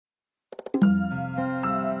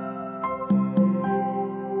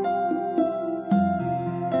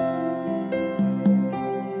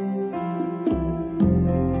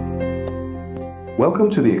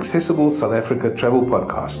Welcome to the Accessible South Africa Travel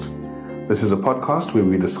Podcast. This is a podcast where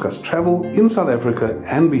we discuss travel in South Africa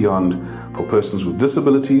and beyond for persons with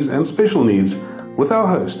disabilities and special needs with our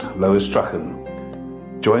host, Lois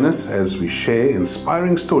Strachan. Join us as we share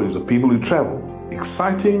inspiring stories of people who travel,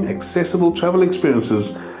 exciting, accessible travel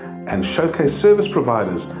experiences, and showcase service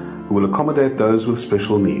providers who will accommodate those with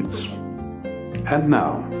special needs. And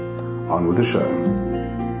now, on with the show.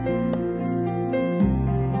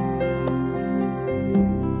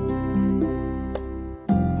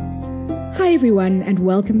 Hi everyone, and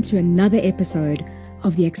welcome to another episode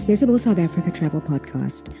of the Accessible South Africa Travel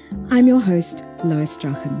Podcast. I'm your host, Lois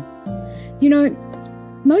Strachan. You know,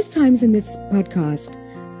 most times in this podcast,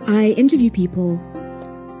 I interview people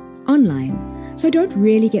online, so I don't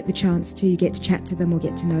really get the chance to get to chat to them or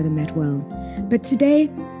get to know them that well. But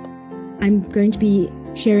today, I'm going to be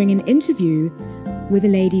sharing an interview with a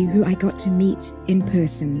lady who I got to meet in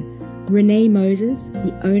person, René Moses,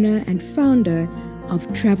 the owner and founder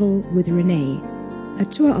of Travel with René, a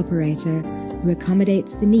tour operator who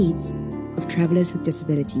accommodates the needs of travelers with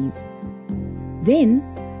disabilities. Then,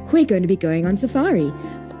 we're going to be going on safari,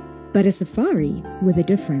 but a safari with a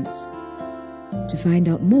difference. To find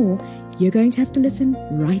out more, you're going to have to listen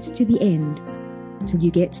right to the end till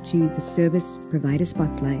you get to the service provider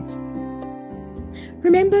spotlight.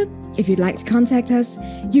 Remember, if you'd like to contact us,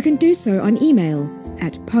 you can do so on email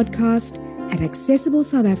at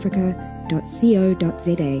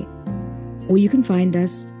podcast@accessiblesouthafrica.co.za, or you can find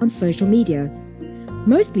us on social media,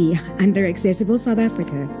 mostly under Accessible South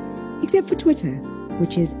Africa, except for Twitter,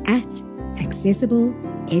 which is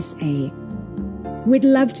 @AccessibleSA. We'd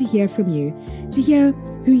love to hear from you, to hear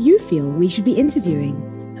who you feel we should be interviewing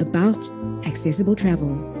about accessible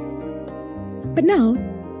travel. But now,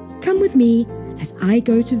 come with me as I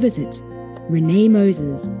go to visit René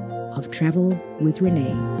Moses of Travel with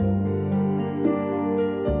René.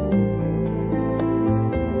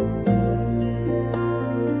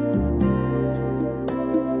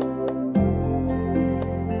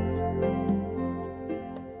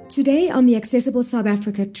 Today on the Accessible South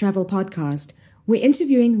Africa Travel Podcast, we're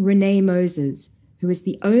interviewing René Moses, who is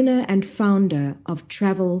the owner and founder of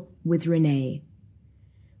Travel with René.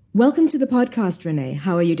 Welcome to the podcast, René.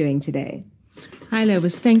 How are you doing today? Hi,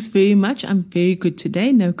 Lois. Thanks very much. I'm very good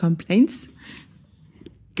today. No complaints.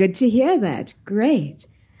 Good to hear that. Great.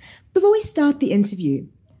 Before we start the interview,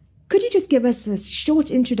 could you just give us a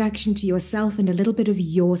short introduction to yourself and a little bit of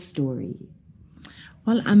your story?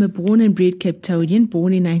 Well, I'm a born and bred Cape Townian,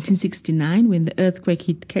 born in 1969 when the earthquake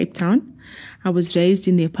hit Cape Town. I was raised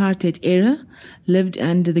in the apartheid era, lived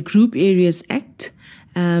under the Group Areas Act.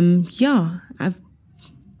 I've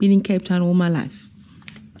been in Cape Town all my life.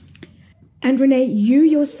 And René, you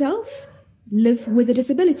yourself live with a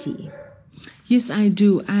disability? Yes, I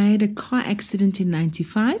do. I had a car accident in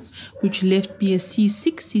 95, which left me a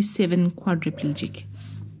C6, C7 quadriplegic.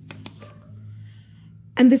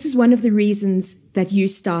 And this is one of the reasons that you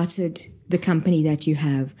started the company that you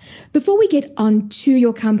have. Before we get on to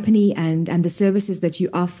your company and the services that you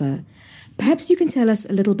offer, perhaps you can tell us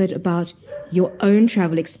a little bit about your own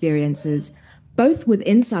travel experiences, both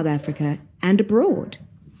within South Africa and abroad.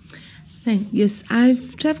 Yes,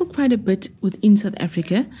 I've traveled quite a bit within South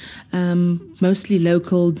Africa, mostly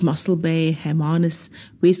local, Mossel Bay, Hermanus,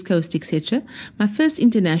 West Coast, etc. My first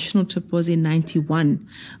international trip was in 91,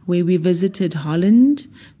 where we visited Holland,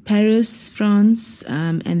 Paris, France,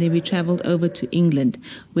 and then we traveled over to England,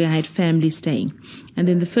 where I had family staying. And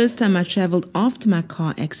then the first time I traveled after my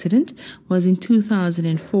car accident was in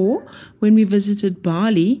 2004, when we visited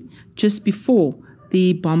Bali just before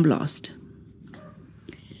the bomb blast.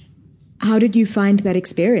 How did you find that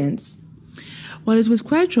experience? Well, it was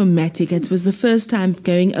quite traumatic. It was the first time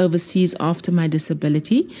going overseas after my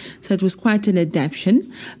disability, so it was quite an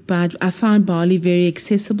adaptation. But I found Bali very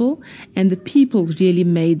accessible, and the people really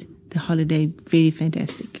made the holiday very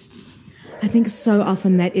fantastic. I think so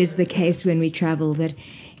often that is the case when we travel, that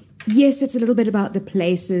yes, it's a little bit about the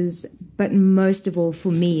places, but most of all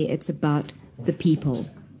for me, it's about the people.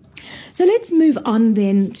 So let's move on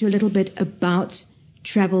then to a little bit about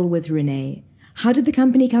Travel with René. How did the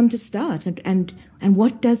company come to start, and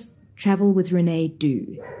what does Travel with René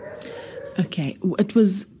do? Okay,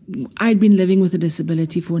 I'd been living with a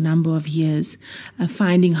disability for a number of years,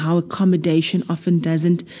 finding how accommodation often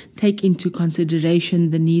doesn't take into consideration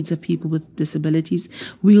the needs of people with disabilities.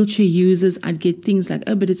 Wheelchair users, I'd get things like,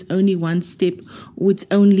 but it's only one step, or it's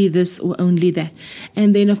only this or only that.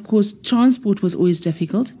 And then, of course, transport was always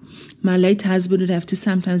difficult. My late husband would have to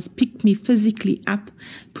sometimes pick me physically up,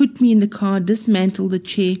 put me in the car, dismantle the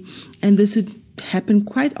chair, and this would happen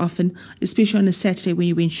quite often, especially on a Saturday when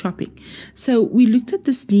you went shopping. So we looked at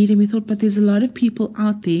this need and we thought, but there's a lot of people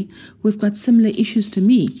out there who've got similar issues to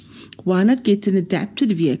me. Why not get an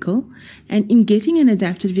adapted vehicle? And in getting an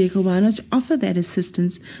adapted vehicle, why not offer that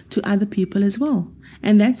assistance to other people as well?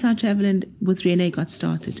 And that's how Travel and with René got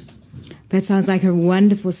started. That sounds like a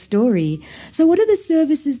wonderful story. So what are the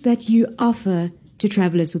services that you offer to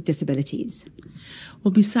travelers with disabilities?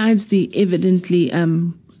 Well, besides the evidently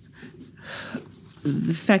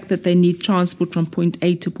the fact that they need transport from point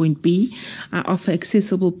A to point B, I offer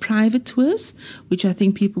accessible private tours, which I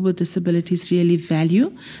think people with disabilities really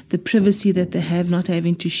value, the privacy that they have not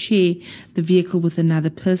having to share the vehicle with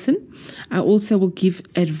another person. I also will give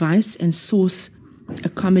advice and source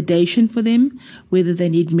accommodation for them, whether they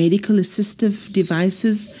need medical assistive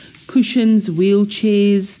devices, cushions,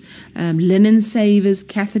 wheelchairs, linen savers,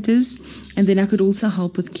 catheters, and then I could also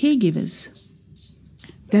help with caregivers.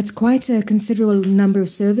 That's quite a considerable number of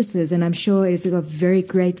services, and I'm sure it's a very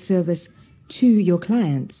great service to your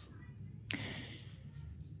clients.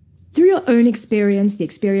 Through your own experience, the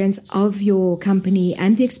experience of your company,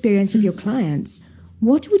 and the experience of your clients,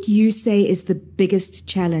 what would you say is the biggest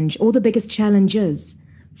challenge or the biggest challenges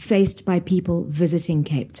faced by people visiting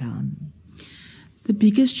Cape Town? The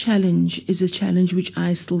biggest challenge is a challenge which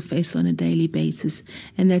I still face on a daily basis,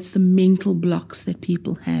 and that's the mental blocks that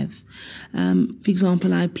people have. For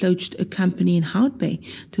example, I approached a company in Hout Bay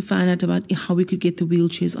to find out about how we could get the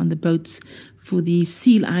wheelchairs on the boats for the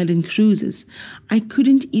Seal Island cruises. I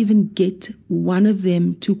couldn't even get one of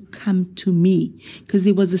them to come to me because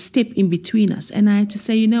there was a step in between us. And I had to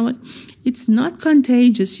say, you know what? It's not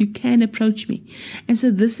contagious. You can approach me. And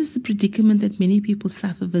so this is the predicament that many people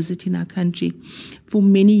suffer visiting our country. For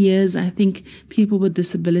many years, I think people with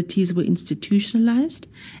disabilities were institutionalized.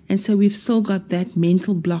 And so we've still got that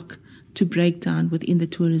mental block to break down within the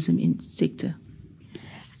tourism sector.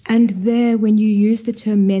 And there, when you use the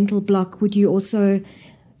term mental block, would you also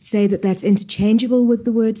say that that's interchangeable with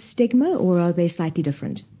the word stigma, or are they slightly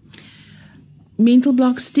different? Mental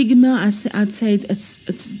block, stigma, I'd say it's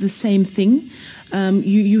the same thing.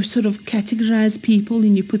 You sort of categorize people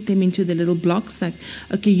and you put them into the little blocks. Like,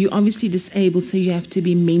 okay, you're obviously disabled, so you have to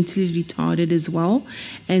be mentally retarded as well.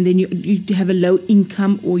 And then you have a low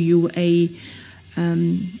income, or you're a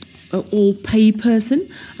all-pay person.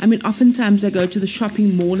 I mean, oftentimes I go to the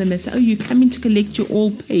shopping mall and they say, oh, you're coming to collect your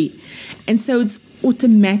all-pay. And so it's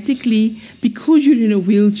automatically, because you're in a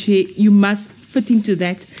wheelchair, you must fit into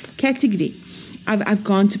that category. I've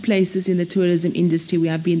gone to places in the tourism industry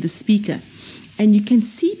where I've been the speaker, and you can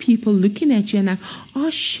see people looking at you and like, oh,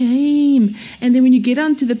 shame. And then when you get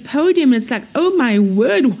onto the podium, it's like, oh, my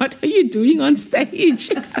word, what are you doing on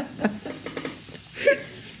stage?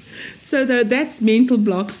 So that's mental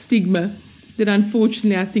block, stigma, that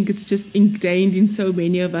unfortunately I think it's just ingrained in so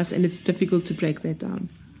many of us, and it's difficult to break that down.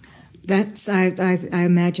 That's, I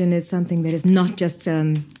imagine, is something that is not just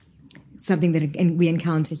something that we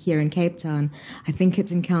encounter here in Cape Town. I think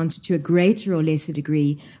it's encountered to a greater or lesser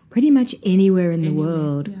degree pretty much anywhere in the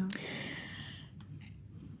world. Yeah.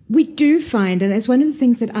 We do find, and it's one of the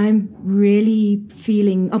things that I'm really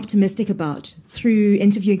feeling optimistic about through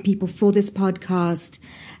interviewing people for this podcast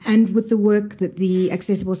and with the work that the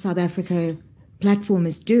Accessible South Africa platform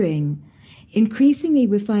is doing, increasingly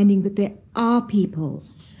we're finding that there are people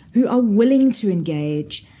who are willing to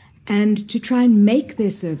engage and to try and make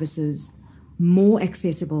their services more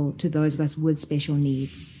accessible to those of us with special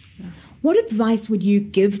needs. Yeah. What advice would you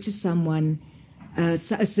give to someone, a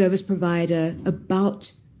service provider,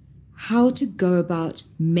 about how to go about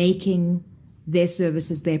making their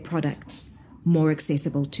services, their products, more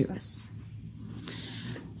accessible to us?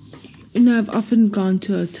 You know, I've often gone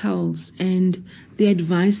to hotels, and the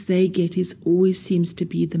advice they get always seems to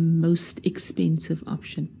be the most expensive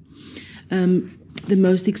option. The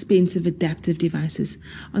most expensive adaptive devices.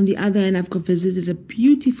 On the other hand, I've visited a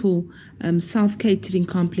beautiful self-catering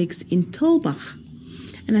complex in Tilbach.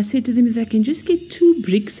 And I said to them, if I can just get 2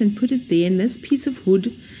 bricks and put it there in this piece of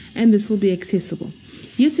wood, and this will be accessible.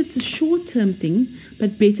 Yes, it's a short-term thing,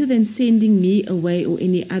 but better than sending me away or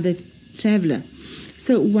any other traveler.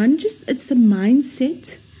 So it's the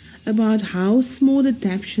mindset about how small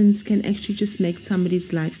adaptations can actually just make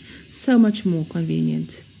somebody's life so much more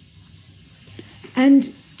convenient.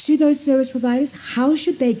 And to those service providers, how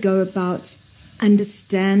should they go about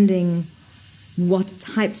understanding what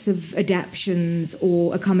types of adaptations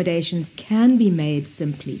or accommodations can be made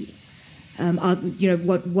simply?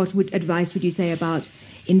 What advice would you say about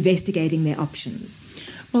investigating their options?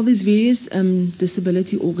 Well, there's various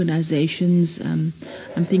disability organizations. I'm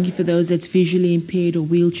thinking for those that's visually impaired or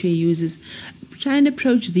wheelchair users, try and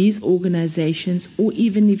approach these organizations, or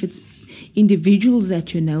even if it's individuals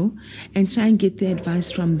that you know, and try and get the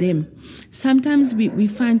advice from them. Sometimes we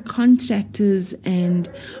find contractors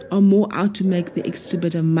and are more out to make the extra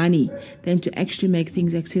bit of money than to actually make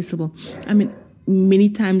things accessible. I mean, many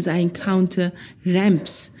times I encounter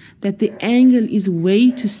ramps that the angle is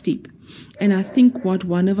way too steep. And I think what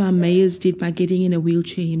one of our mayors did by getting in a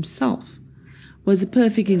wheelchair himself was a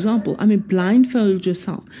perfect example. I mean, blindfold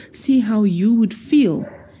yourself. See how you would feel.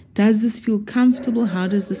 Does this feel comfortable? How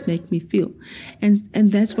does this make me feel? And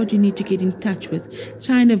that's what you need to get in touch with.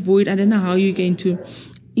 Try and avoid, I don't know how you're going to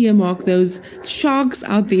earmark those sharks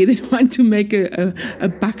out there that want to make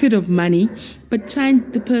a bucket of money, but try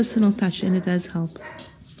the personal touch, and it does help.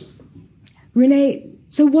 René,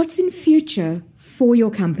 so what's in future for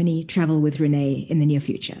your company, Travel with René, in the near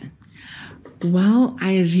future? Well,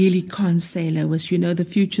 I really can't say, Lois. You know, the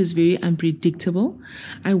future is very unpredictable.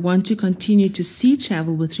 I want to continue to see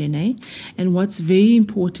Travel with René. And what's very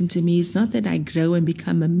important to me is not that I grow and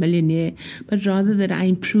become a millionaire, but rather that I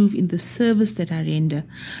improve in the service that I render.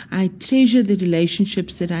 I treasure the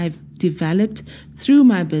relationships that I've developed through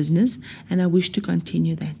my business, and I wish to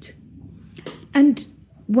continue that. And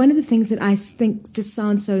one of the things that I think just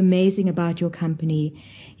sounds so amazing about your company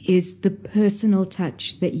is the personal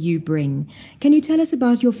touch that you bring. Can you tell us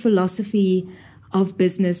about your philosophy of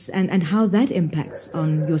business and how that impacts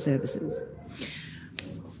on your services?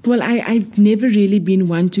 Well, I've never really been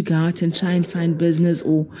one to go out and try and find business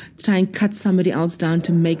or try and cut somebody else down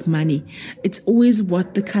to make money. It's always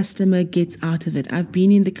what the customer gets out of it. I've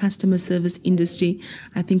been in the customer service industry,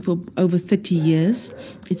 I think, for over 30 years.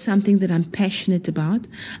 It's something that I'm passionate about.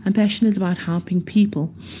 I'm passionate about helping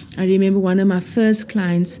people. I remember one of my first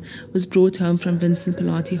clients was brought home from Vincent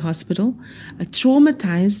Pallotti Hospital,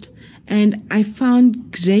 traumatized, and I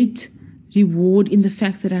found great reward in the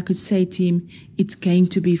fact that I could say to him, it's going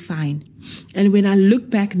to be fine. And when I look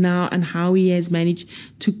back now on how he has managed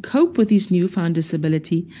to cope with his newfound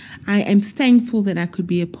disability, I am thankful that I could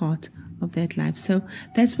be a part of that life. So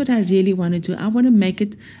that's what I really want to do. I want to make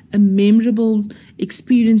it a memorable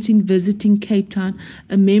experience in visiting Cape Town,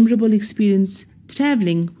 a memorable experience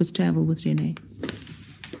traveling with Travel with René.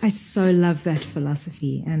 I so love that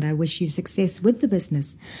philosophy, and I wish you success with the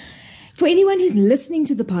business. For anyone who's listening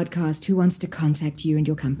to the podcast who wants to contact you and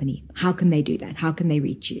your company, how can they do that? How can they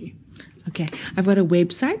reach you? Okay, I've got a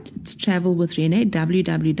website. It's Travel with René,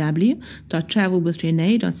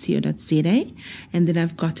 www.travelwithrene.co.za. And then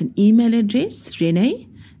I've got an email address,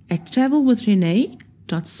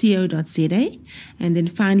 rene@travelwithrene.co.za. And then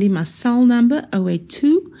finally my cell number,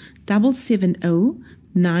 082 770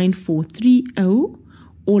 9430,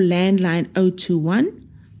 or landline 021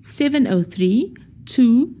 703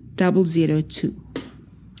 2002.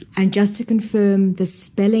 And just to confirm, the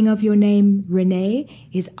spelling of your name, René,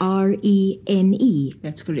 is Rene.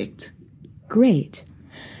 That's correct. Great.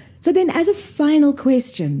 So then, as a final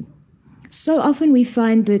question, so often we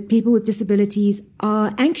find that people with disabilities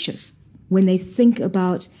are anxious when they think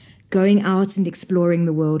about going out and exploring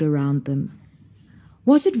the world around them.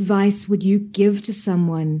 What advice would you give to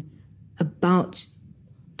someone about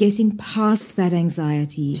getting past that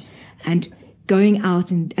anxiety and going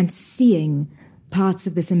out and seeing parts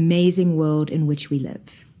of this amazing world in which we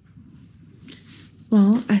live?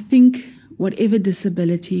 Well, I think whatever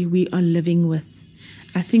disability we are living with,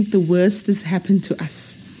 I think the worst has happened to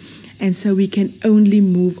us. And so we can only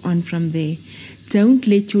move on from there. Don't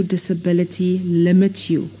let your disability limit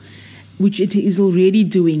you, which it is already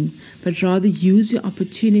doing, but rather use your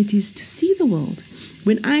opportunities to see the world.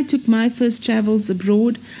 When I took my first travels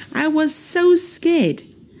abroad, I was so scared.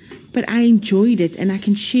 But I enjoyed it, and I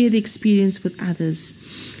can share the experience with others.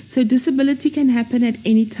 So disability can happen at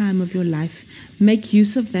any time of your life. Make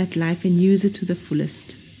use of that life and use it to the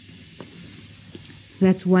fullest.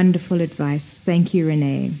 That's wonderful advice. Thank you,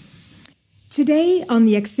 René. Today on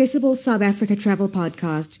the Accessible South Africa Travel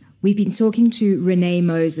Podcast, we've been talking to René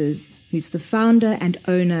Moses, who's the founder and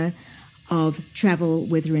owner of Travel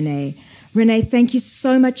with René. René, thank you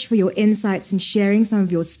so much for your insights and sharing some of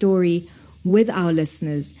your story with our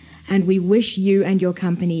listeners, and we wish you and your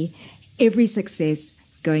company every success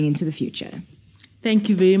going into the future. Thank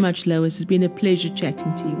you very much, Lois. It's been a pleasure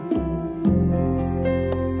chatting to you.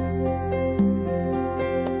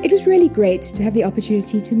 It was really great to have the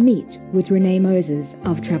opportunity to meet with René Moses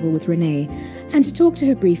of Travel with René and to talk to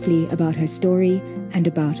her briefly about her story and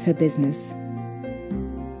about her business.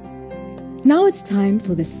 Now it's time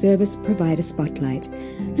for the Service Provider Spotlight.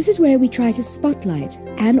 This is where we try to spotlight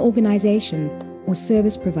an organization or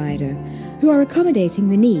service provider who are accommodating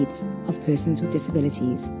the needs of persons with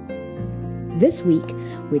disabilities. This week,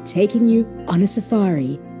 we're taking you on a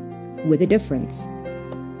safari with a difference.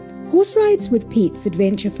 Horse Rides with Pete's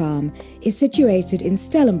Adventure Farm is situated in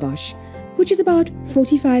Stellenbosch, which is about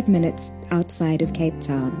 45 minutes outside of Cape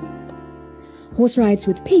Town. Horse Rides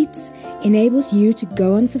with Pete's enables you to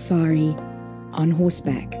go on safari on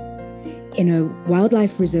horseback in a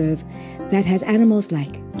wildlife reserve that has animals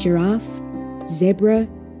like giraffe, zebra,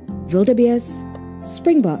 wildebeest,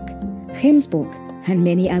 springbok, gemsbok, and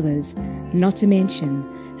many others, not to mention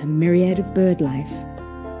a myriad of bird life.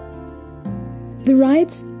 The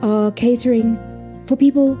rides are catering for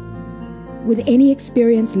people with any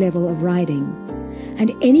experience level of riding,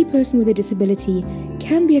 and any person with a disability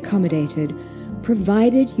can be accommodated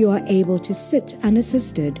provided you are able to sit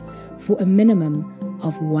unassisted for a minimum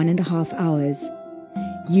of 1.5 hours.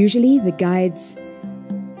 Usually the guides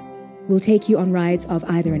will take you on rides of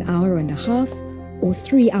either 1.5 hours or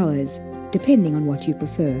 3 hours, depending on what you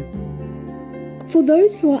prefer. For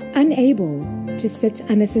those who are unable to sit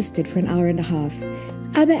unassisted for 1.5 hours,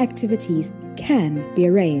 other activities can be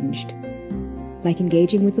arranged, like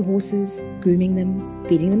engaging with the horses, grooming them,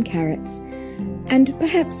 feeding them carrots, and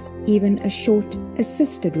perhaps even a short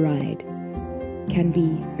assisted ride can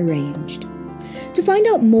be arranged. To find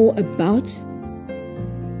out more about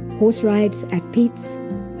Horse Rides at Pete's,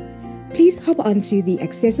 please hop onto the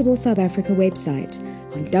Accessible South Africa website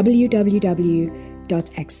on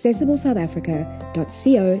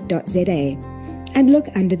www.accessiblesouthafrica.co.za and look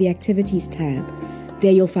under the Activities tab.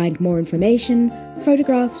 There you'll find more information,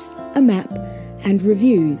 photographs, a map, and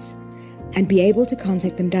reviews, and be able to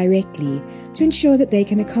contact them directly to ensure that they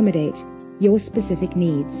can accommodate your specific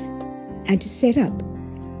needs and to set up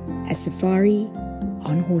a safari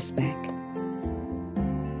on horseback.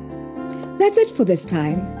 That's it for this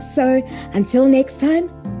time. So until next time,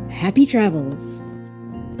 happy travels.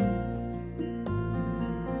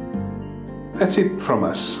 That's it from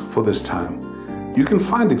us for this time. You can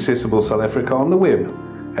find Accessible South Africa on the web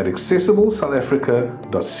at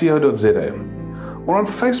accessiblesouthafrica.co.za or on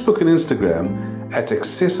Facebook and Instagram at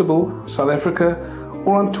Accessible South Africa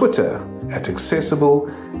or on Twitter at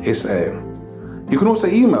AccessibleSA. You can also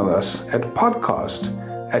email us at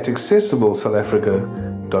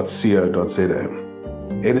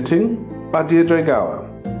podcast@accessiblesouthafrica.co.za. Editing by Deirdre Gower.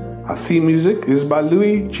 Our theme music is by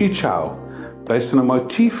Louis Chichao, based on a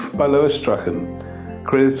motif by Lois Strachan.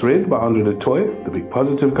 Credits read by Andre de Toy, the big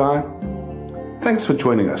positive guy. Thanks for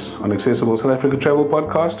joining us on Accessible South Africa Travel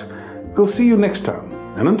Podcast. We'll see you next time.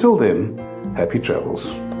 And until then, happy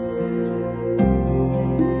travels.